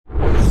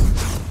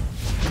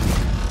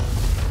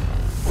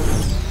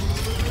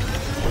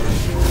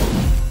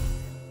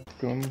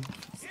one.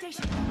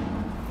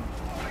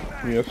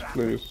 Yes,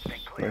 please.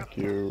 Thank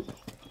you.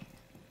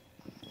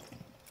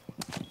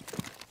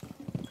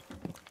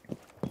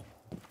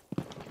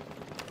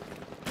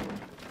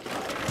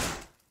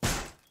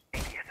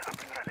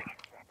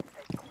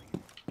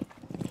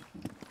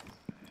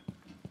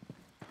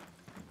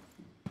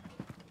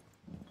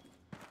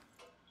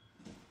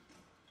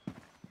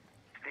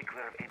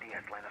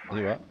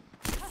 You up?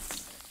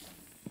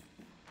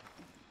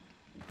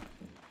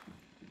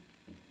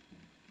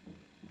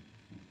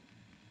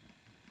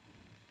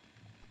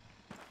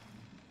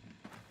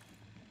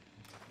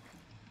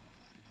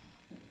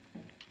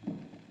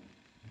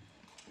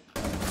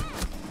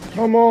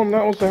 Come on,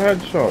 that was a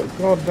headshot.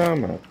 God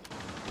damn it.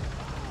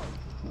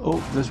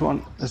 Oh, there's one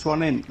in. There's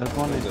one in.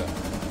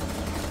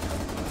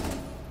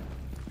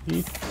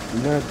 He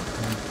led.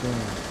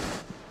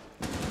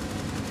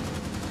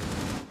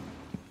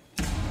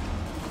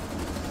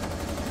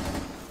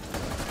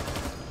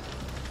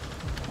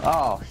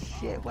 Oh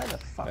shit! Where the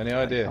fuck? Any did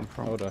they idea? come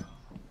from? Hold on.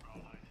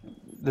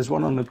 There's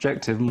one on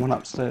objective and one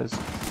upstairs.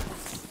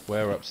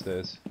 Where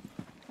upstairs?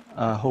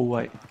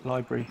 Hallway,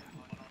 library.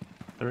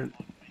 They're in.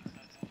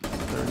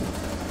 They're in.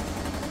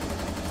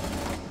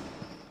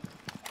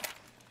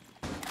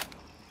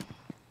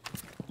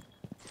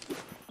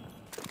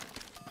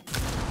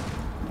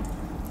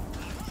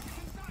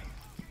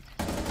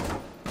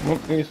 Well,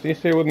 he's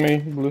here with me,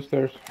 blue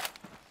stairs.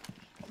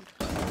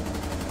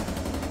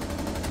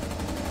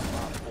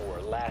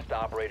 Last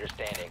operator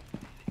standing.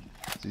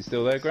 Is he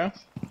still there, Graham?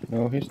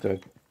 No, he's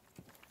dead.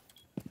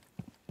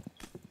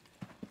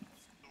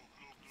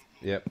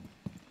 Yep.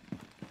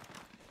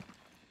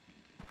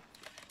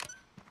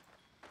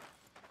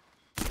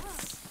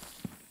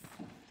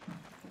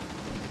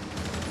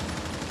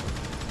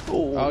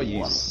 Oh,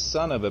 you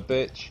son of a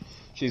bitch.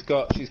 She's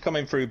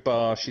coming through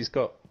bar, she's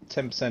got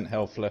 10%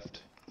 health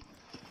left.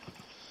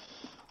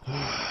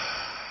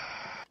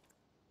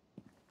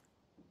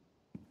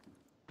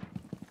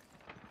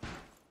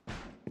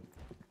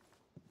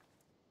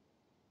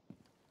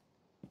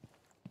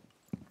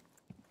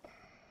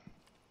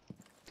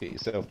 Get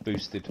yourself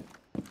boosted.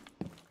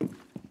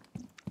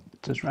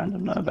 Does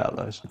Random know about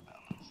those?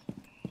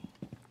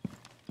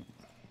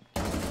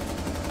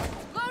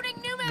 Loading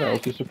new That was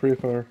mag. just a free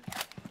fire.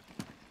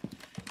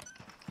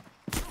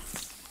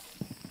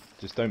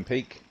 Just don't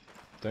peek.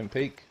 Don't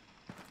peek.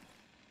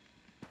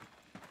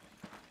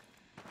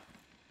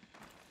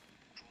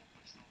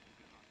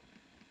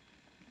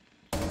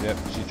 Yep,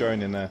 she's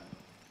droning there.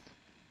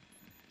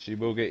 She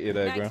will get you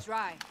there, Graham. Mag's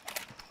dry.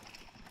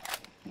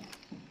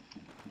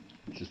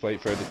 Just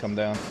wait for her to come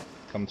down.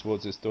 Come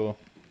towards this door.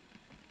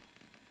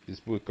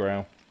 This wood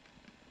growl.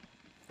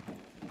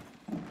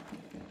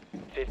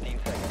 15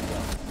 seconds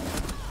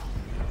left.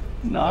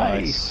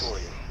 Nice.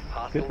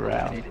 Good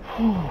round.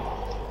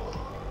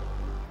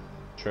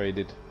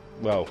 Traded.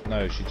 Well,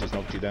 no, she just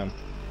knocked you down.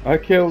 I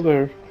killed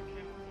her.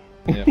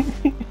 Yep.